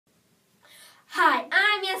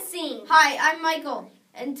Hi, I'm Michael,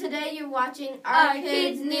 and today you're watching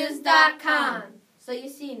OurKidsNews.com. So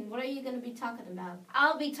Yassine, what are you going to be talking about?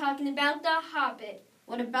 I'll be talking about The Hobbit.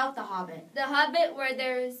 What about The Hobbit? The Hobbit, where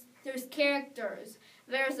there's characters.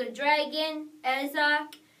 There's a dragon,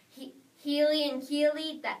 Ezok, Healy and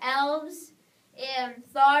Keely, the elves, and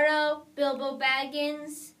Thoreau, Bilbo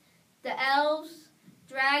Baggins, the elves,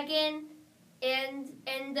 dragon, and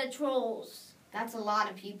the trolls. That's a lot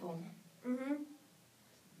of people. Mhm.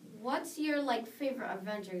 What's your favorite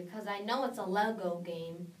adventure? Because I know it's a Lego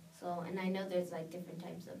game, and I know there's different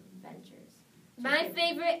types of adventures. My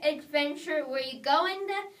favorite adventure when you go in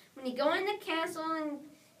the castle and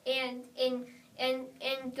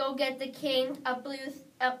go get the king a blue's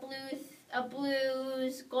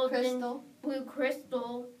golden blue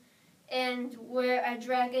crystal, and where a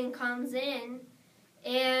dragon comes in,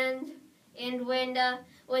 and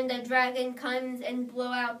when the dragon comes and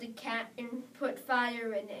blow out the cat and put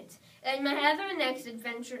fire in it. And my other next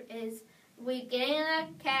adventure is we get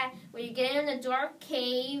in a dark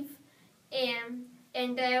cave, and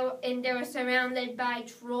they were surrounded by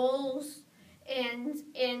trolls, and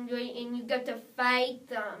you got to fight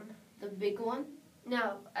them. The big one?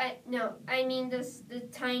 No, I mean the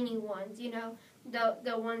tiny ones. You know,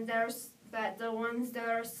 the ones that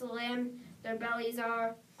are slim. Their bellies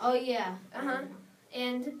are. Oh yeah.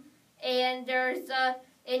 And there's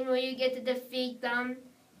and where you get to defeat them,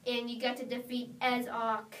 and you get to defeat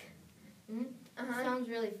Ezok. Sounds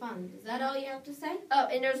really fun. Is that all you have to say? Oh,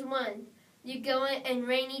 and there's one. You go in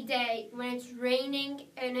rainy day when it's raining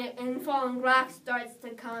and falling rock starts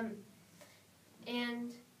to come.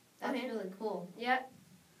 And that's really cool. Yep.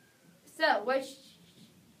 So what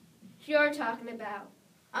you're talking about?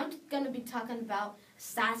 I'm going to be talking about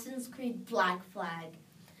Assassin's Creed Black Flag.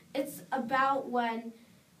 It's about when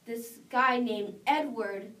this guy named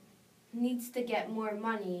Edward needs to get more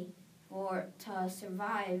money to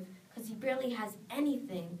survive, because he barely has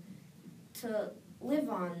anything to live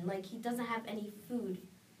on. He doesn't have any food.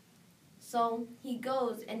 So he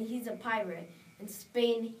goes, and he's a pirate, and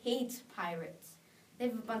Spain hates pirates. They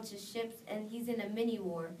have a bunch of ships, and he's in a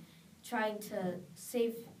mini-war trying to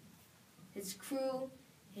save his crew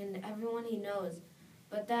and everyone he knows.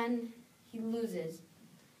 But then he loses.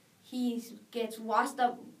 He gets washed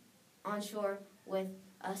up on shore with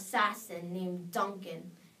an assassin named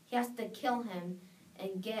Duncan. He has to kill him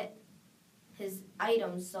and get his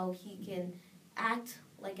items so he can act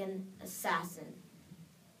like an assassin.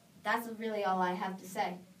 That's really all I have to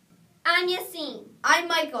say. I'm Yassine. I'm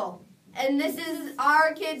Michael. And this is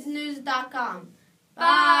OurKidsNews.com.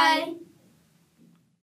 Bye.